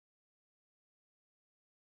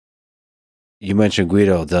you mentioned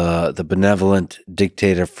Guido, the benevolent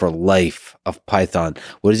dictator for life of Python.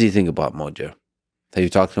 What does he think about Mojo? Have you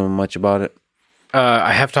talked to him much about it?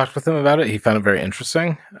 I have talked with him about it. He found it very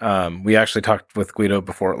interesting. We actually talked with Guido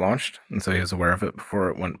before it launched, and so he was aware of it before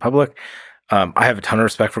it went public. I have a ton of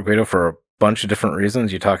respect for Guido for a bunch of different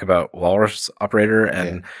reasons. You talk about Walrus Operator,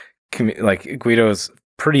 and like Guido is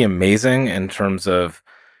pretty amazing in terms of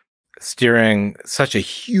steering such a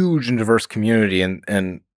huge and diverse community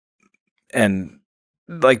and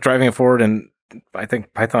like driving it forward. And I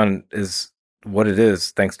think Python is what it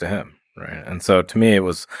is thanks to him. Right. And so to me, it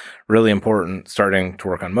was really important starting to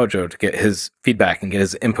work on Mojo to get his feedback and get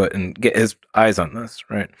his input and get his eyes on this.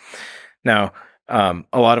 Right. Now, a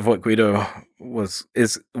lot of what Guido was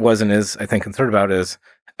and is, I think, concerned about is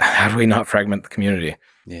how do we not fragment the community?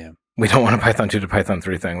 Yeah. We don't want a Python 2 to Python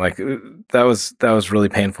 3 thing. Like that was really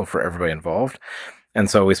painful for everybody involved. And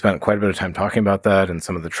so we spent quite a bit of time talking about that and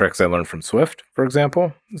some of the tricks I learned from Swift, for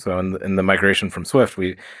example. So in the migration from Swift,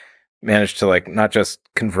 we managed to like not just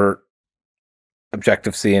convert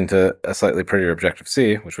Objective-C into a slightly prettier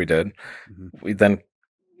Objective-C, which we did. We then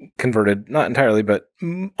converted, not entirely, but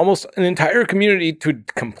almost an entire community to a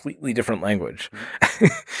completely different language.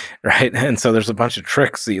 Right? And so there's a bunch of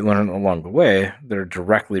tricks that you learn along the way that are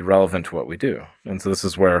directly relevant to what we do. And so this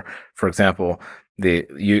is where, for example,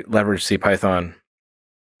 you leverage CPython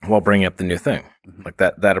while bringing up the new thing. Like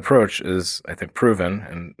that approach is, I think,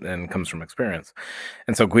 proven and comes from experience.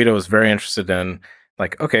 And so Guido was very interested in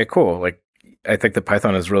like, okay, cool. Like, I think that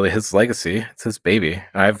Python is really his legacy. It's his baby.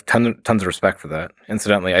 I have tons of respect for that.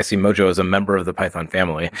 Incidentally, I see Mojo as a member of the Python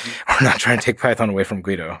family. We're not trying to take Python away from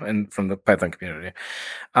Guido and from the Python community.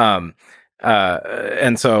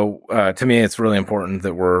 And so to me, it's really important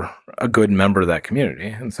that we're a good member of that community.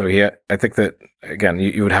 And so I think that, again,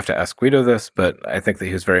 you would have to ask Guido this, but I think that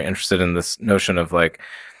he was very interested in this notion of like,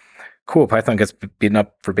 cool, Python gets beaten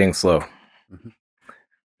up for being slow.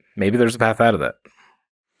 Maybe there's a path out of that.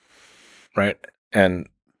 Right. And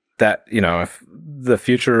that, if the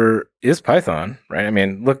future is Python, right? I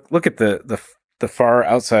mean, look at the far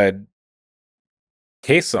outside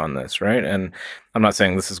case on this, right? And I'm not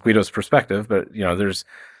saying this is Guido's perspective, but there's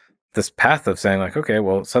this path of saying like, okay,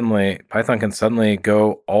 well, suddenly Python can suddenly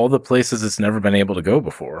go all the places it's never been able to go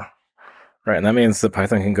before. Right. And that means that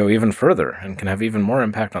Python can go even further and can have even more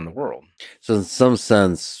impact on the world. So in some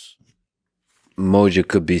sense, Mojo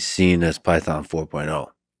could be seen as Python 4.0.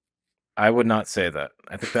 I would not say that.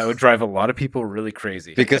 I think that would drive a lot of people really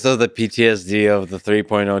crazy. Because of the PTSD of the 3.0,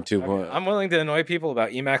 2.0. I'm willing to annoy people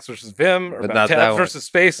about Emacs versus Vim or about tabs versus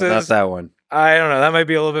spaces. Not that one. I don't know. That might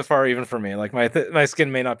be a little bit far even for me. Like my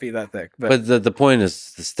skin may not be that thick. But the point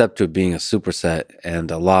is the step to being a superset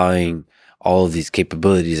and allowing all of these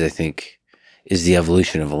capabilities, I think, is the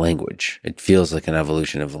evolution of a language. It feels like an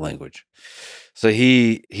evolution of a language. So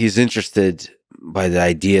he's interested by the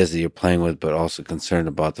ideas that you're playing with, but also concerned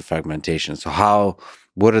about the fragmentation. So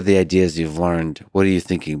what are the ideas you've learned? What are you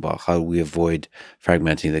thinking about? How do we avoid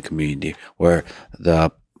fragmenting the community where the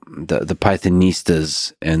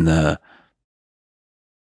Pythonistas and the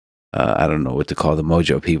I don't know what to call the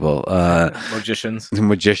Mojo people.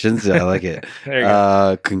 Magicians, I like it.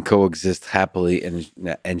 Can coexist happily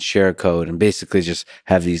and share code and basically just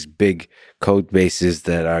have these big code bases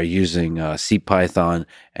that are using CPython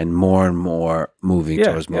and more moving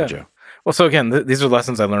towards Mojo. Yeah. Well, so again, these are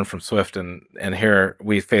lessons I learned from Swift, and here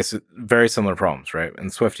we face very similar problems, right? In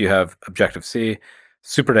Swift, you have Objective-C,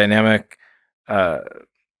 super dynamic.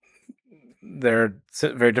 They're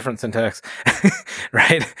very different syntax,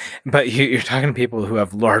 right? But you're talking to people who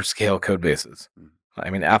have large scale code bases. I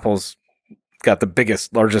mean, Apple's got the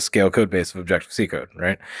largest scale code base of Objective-C code,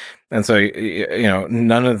 right? And so,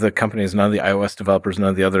 none of the companies, none of the iOS developers, none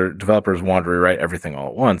of the other developers want to rewrite everything all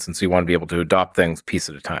at once. And so you want to be able to adopt things piece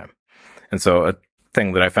at a time. And so a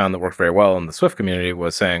thing that I found that worked very well in the Swift community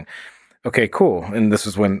was saying, okay, cool. And this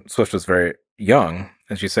was when Swift was very young.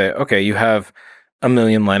 And you say, okay, you have a 1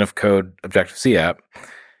 million line of code Objective-C app.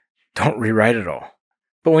 Don't rewrite it all.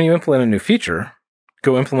 But when you implement a new feature,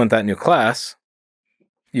 go implement that new class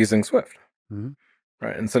using Swift.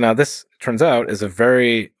 Right. And so now this turns out is a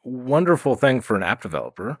very wonderful thing for an app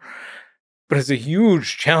developer, but it's a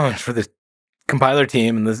huge challenge for the compiler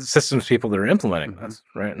team and the systems people that are implementing this.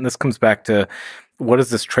 Right. And this comes back to what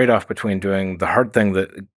is this trade-off between doing the hard thing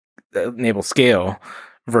that enables scale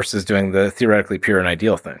versus doing the theoretically pure and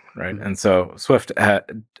ideal thing, right? And so Swift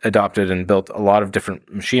adopted and built a lot of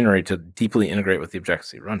different machinery to deeply integrate with the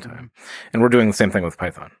Objective-C runtime. And we're doing the same thing with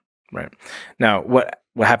Python, right? Now, what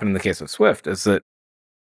happened in the case of Swift is that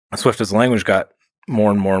Swift as a language got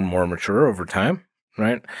more and more mature over time,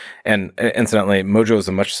 right? And incidentally, Mojo is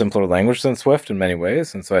a much simpler language than Swift in many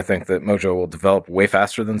ways. And so I think that Mojo will develop way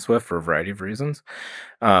faster than Swift for a variety of reasons.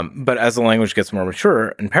 But as the language gets more mature,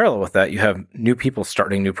 in parallel with that, you have new people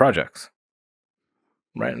starting new projects.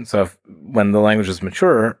 Right. And so when the language is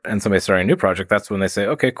mature and somebody's starting a new project, that's when they say,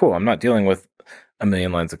 okay, cool, I'm not dealing with a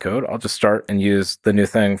million lines of code. I'll just start and use the new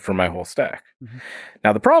thing for my whole stack. Mm-hmm.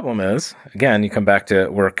 Now, the problem is, again, you come back to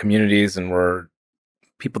we're communities and we're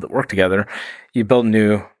people that work together. You build a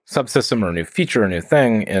new subsystem or a new feature, a new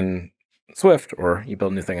thing in Swift, or you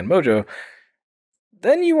build a new thing in Mojo.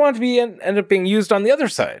 Then you want to be end up being used on the other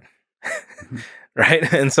side. Mm-hmm.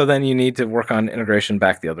 Right. And so then you need to work on integration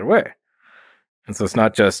back the other way. And so it's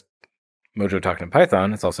not just Mojo talking to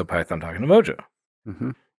Python, it's also Python talking to Mojo.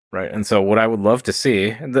 Mm-hmm. Right. And so what I would love to see,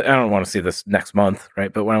 and I don't want to see this next month,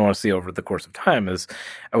 right? But what I want to see over the course of time is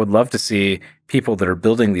I would love to see people that are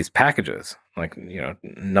building these packages like,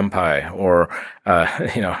 NumPy or,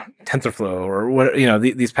 TensorFlow or what,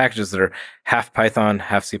 these packages that are half Python,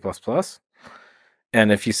 half C++.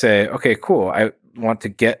 And if you say, okay, cool, I want to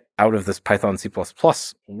get out of this Python C++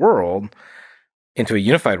 world into a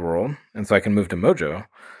unified world, and so I can move to Mojo,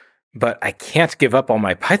 but I can't give up all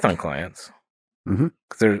my Python clients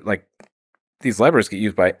because they're like these libraries get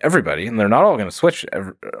used by everybody, and they're not all going to switch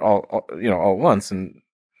all at once, and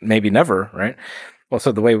maybe never, right? Well,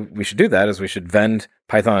 so the way we should do that is we should vend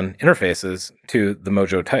Python interfaces to the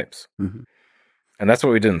Mojo types, and that's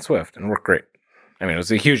what we did in Swift, and it worked great. I mean, it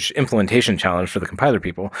was a huge implementation challenge for the compiler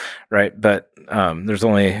people, right? But there's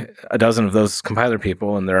only a dozen of those compiler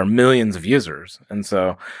people, and there are millions of users. And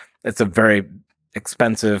so it's a very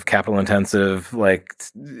expensive, capital-intensive,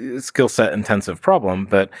 skill set intensive problem.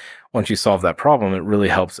 But once you solve that problem, it really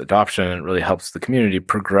helps adoption. It really helps the community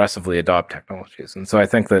progressively adopt technologies. And so I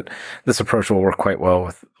think that this approach will work quite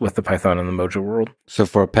well with the Python and the Mojo world. So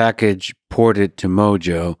for a package, port it to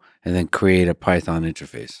Mojo and then create a Python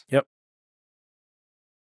interface. Yep.